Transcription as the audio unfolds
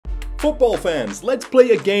Football fans, let's play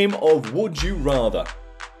a game of Would You Rather.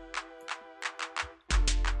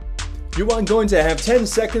 You are going to have 10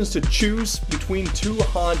 seconds to choose between two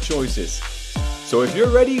hard choices. So if you're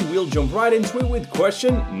ready, we'll jump right into it with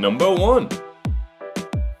question number 1.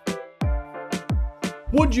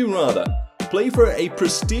 Would you rather play for a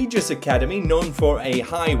prestigious academy known for a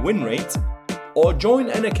high win rate, or join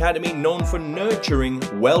an academy known for nurturing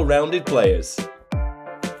well-rounded players?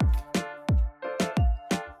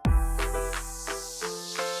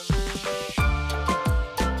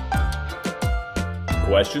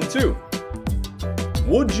 Question 2.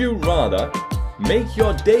 Would you rather make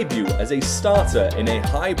your debut as a starter in a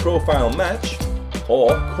high-profile match, or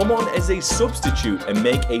come on as a substitute and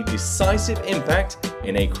make a decisive impact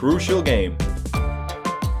in a crucial game?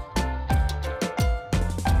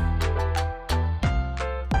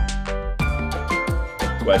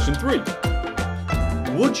 Question 3.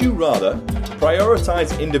 Would you rather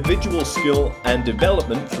prioritize individual skill and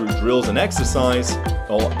development through drills and exercise,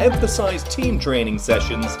 or emphasize team training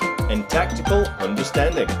sessions and tactical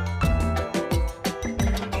understanding?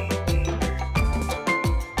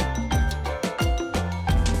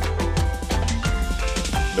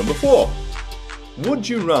 Number 4. Would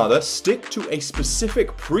you rather stick to a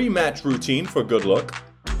specific pre-match routine for good luck,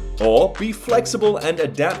 or be flexible and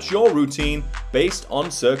adapt your routine based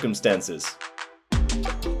on circumstances?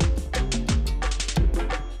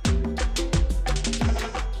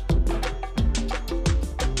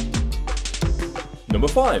 Number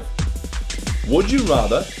 5. Would you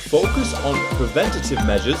rather focus on preventative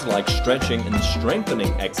measures like stretching and strengthening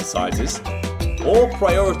exercises, or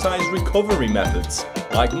prioritize recovery methods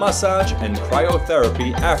like massage and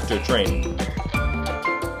cryotherapy after training?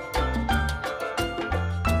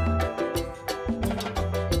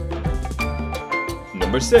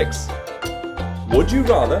 Number 6. Would you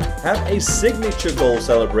rather have a signature goal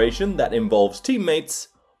celebration that involves teammates,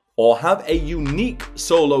 or have a unique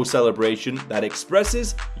solo celebration that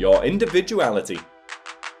expresses your individuality?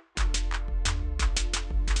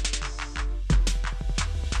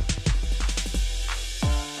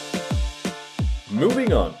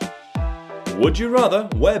 Moving on. Would you rather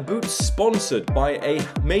wear boots sponsored by a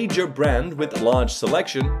major brand with large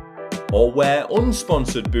selection, or wear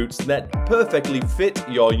unsponsored boots that perfectly fit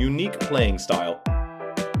your unique playing style?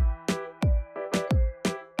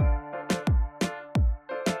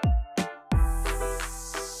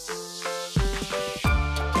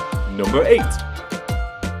 Number 8.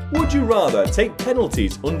 Would you rather take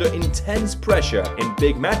penalties under intense pressure in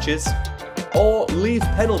big matches, or leave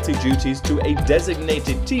penalty duties to a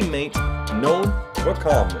designated teammate known for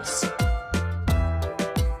calmness?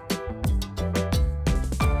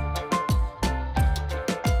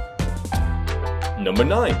 Number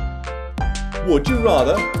 9. Would you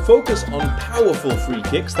rather focus on powerful free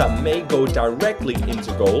kicks that may go directly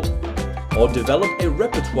into goal, or develop a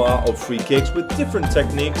repertoire of free kicks with different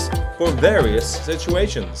techniques for various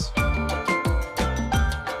situations?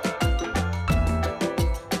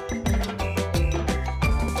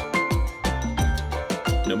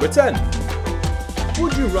 Number 10.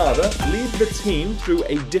 Would you rather lead the team through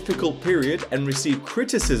a difficult period and receive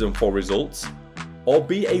criticism for results, or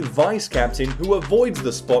be a vice captain who avoids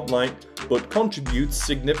the spotlight but contributes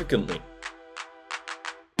significantly?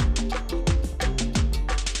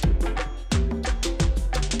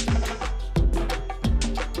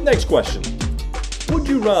 Next question. Would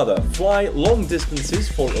you rather fly long distances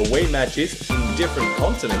for away matches in different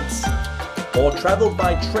continents, or travel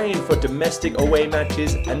by train for domestic away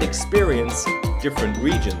matches and experience different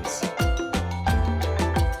regions?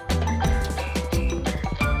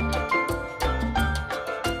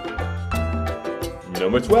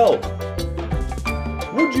 Number 12.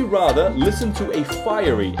 Would you rather listen to a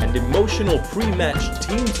fiery and emotional pre-match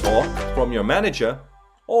team talk from your manager,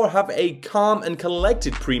 or have a calm and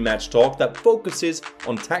collected pre-match talk that focuses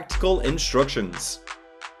on tactical instructions?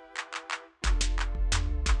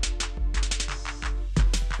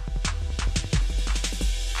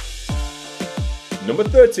 Number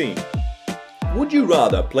 13. Would you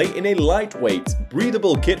rather play in a lightweight,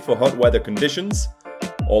 breathable kit for hot weather conditions,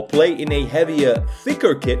 or play in a heavier,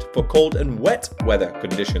 thicker kit for cold and wet weather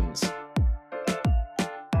conditions?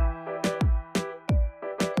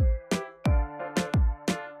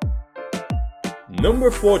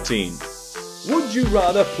 Number 14. Would you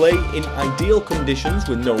rather play in ideal conditions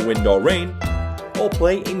with no wind or rain, or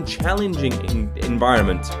play in challenging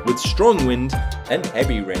environment with strong wind and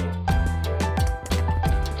heavy rain?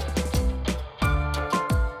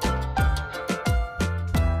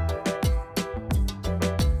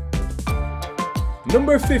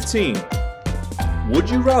 Number 15. Would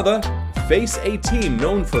you rather face a team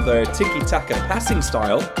known for their tiki-taka passing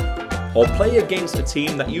style, or play against a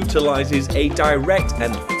team that utilizes a direct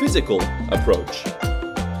and physical approach.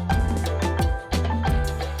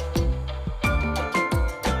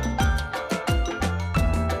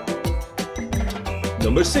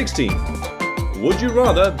 Number 16. Would you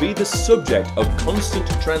rather be the subject of constant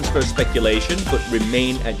transfer speculation but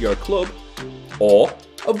remain at your club, or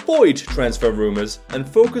avoid transfer rumors and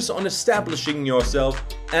focus on establishing yourself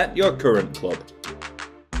at your current club?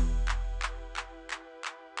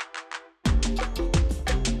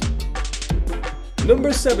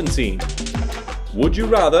 Number 17. Would you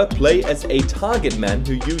rather play as a target man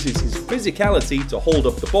who uses his physicality to hold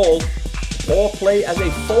up the ball, or play as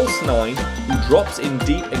a false nine who drops in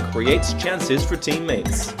deep and creates chances for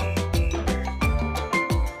teammates?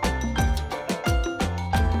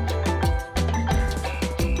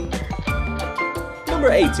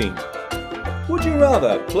 Number 18. Would you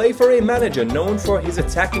rather play for a manager known for his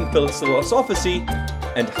attacking philosophy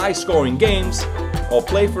and high-scoring games, or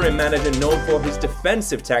play for a manager known for his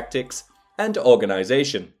defensive tactics and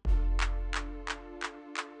organization?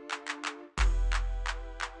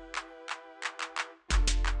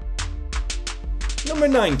 Number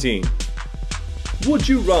 19. Would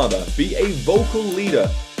you rather be a vocal leader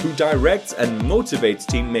who directs and motivates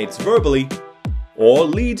teammates verbally, or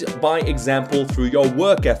lead by example through your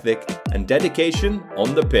work ethic and dedication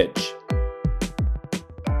on the pitch?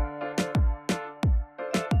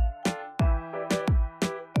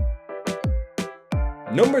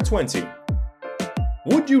 Number 20.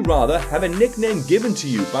 Would you rather have a nickname given to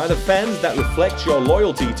you by the fans that reflects your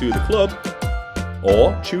loyalty to the club,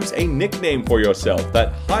 or choose a nickname for yourself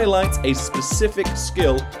that highlights a specific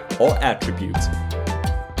skill or attribute?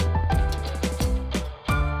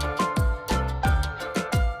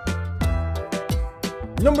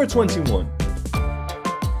 Number 21.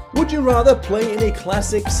 Would you rather play in a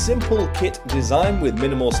classic simple kit design with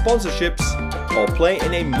minimal sponsorships, or play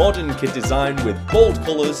in a modern kit design with bold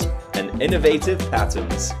colors and innovative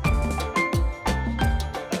patterns?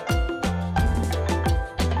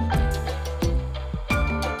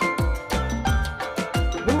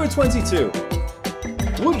 Number 22.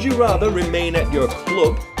 Would you rather remain at your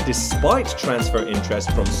club despite transfer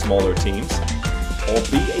interest from smaller teams, or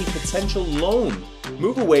be a potential loan,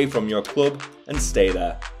 move away from your club and stay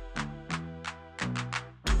there?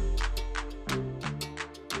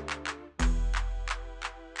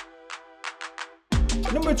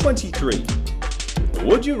 Number 23.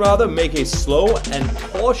 Would you rather make a slow and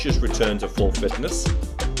cautious return to full fitness,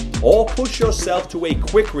 or push yourself to a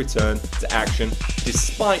quick return to action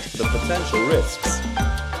despite the potential risks?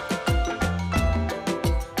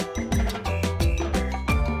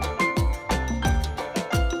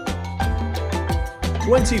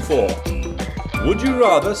 Would you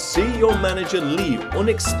rather see your manager leave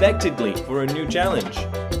unexpectedly for a new challenge,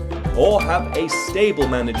 or have a stable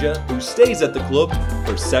manager who stays at the club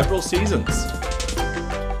for several seasons?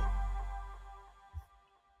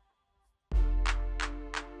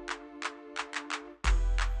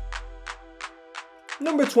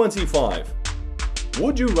 Number 25.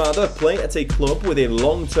 Would you rather play at a club with a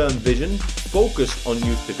long-term vision focused on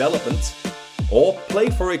youth development, or play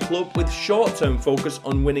for a club with short-term focus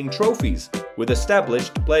on winning trophies with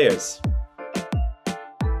established players?